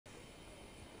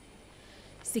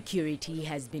Security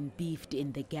has been beefed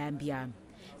in the Gambia.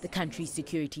 The country's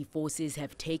security forces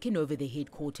have taken over the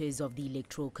headquarters of the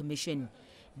Electoral Commission.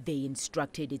 They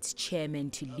instructed its chairman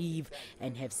to leave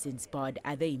and have since barred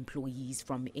other employees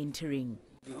from entering.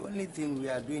 The only thing we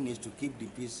are doing is to keep the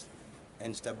peace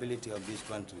and stability of this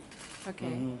country.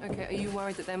 Okay, okay. Are you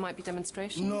worried that there might be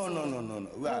demonstrations? No.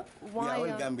 We are all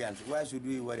Gambians. Why should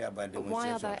we worry about demonstrations? Why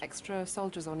are there extra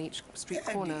soldiers on each street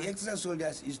corner? The extra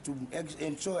soldiers is to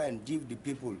ensure and give the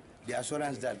people the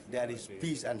assurance that there is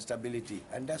peace and stability,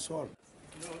 and that's all.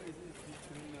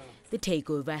 The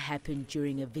takeover happened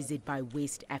during a visit by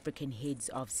West African heads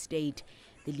of state.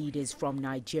 The leaders from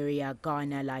Nigeria,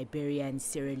 Ghana, Liberia and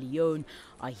Sierra Leone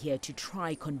are here to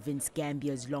try convince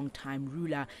Gambia's longtime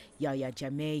ruler, Yahyah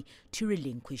Jammeh, to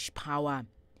relinquish power.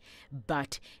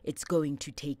 But it's going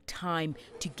to take time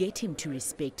to get him to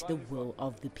respect the will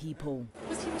of the people.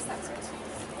 Was he receptive to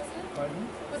you? Pardon?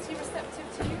 Was he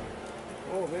receptive to you?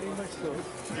 Oh, very much so.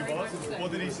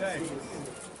 What did he say?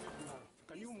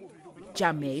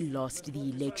 Jammeh lost the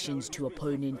elections to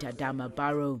opponent Adama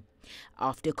Barrow.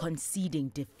 After conceding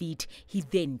defeat, he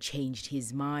then changed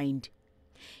his mind.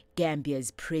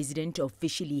 Gambia's president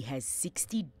officially has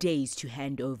 60 days to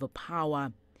hand over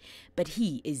power, but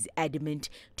he is adamant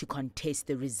to contest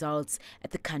the results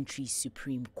at the country's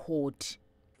Supreme Court.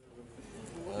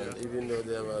 Even though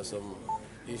there were some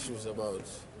issues about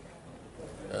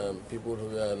people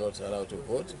who were not allowed to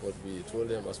vote, but we told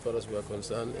them, as far as we are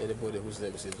concerned, anybody whose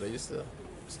name is in the register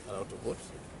is allowed to vote.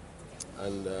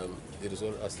 And the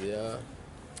result as they are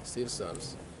still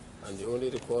stands. And the only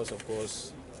recourse, of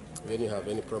course, when you have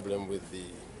any problem with the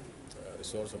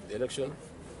results of the election,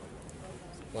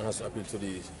 one has to appeal to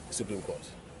the Supreme Court.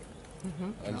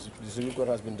 And the Supreme Court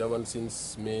has been dormant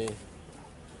since May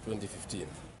 2015.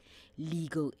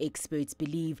 Legal experts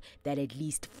believe that at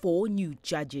least 4 new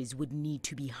judges would need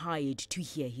to be hired to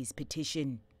hear his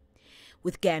petition.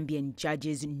 With Gambian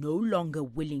judges no longer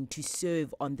willing to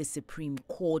serve on the Supreme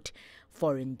Court,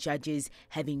 foreign judges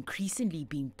have increasingly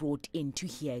been brought in to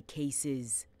hear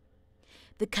cases.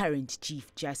 The current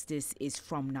Chief Justice is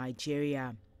from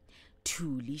Nigeria.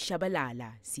 Thuli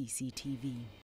Tshabalala, CCTV.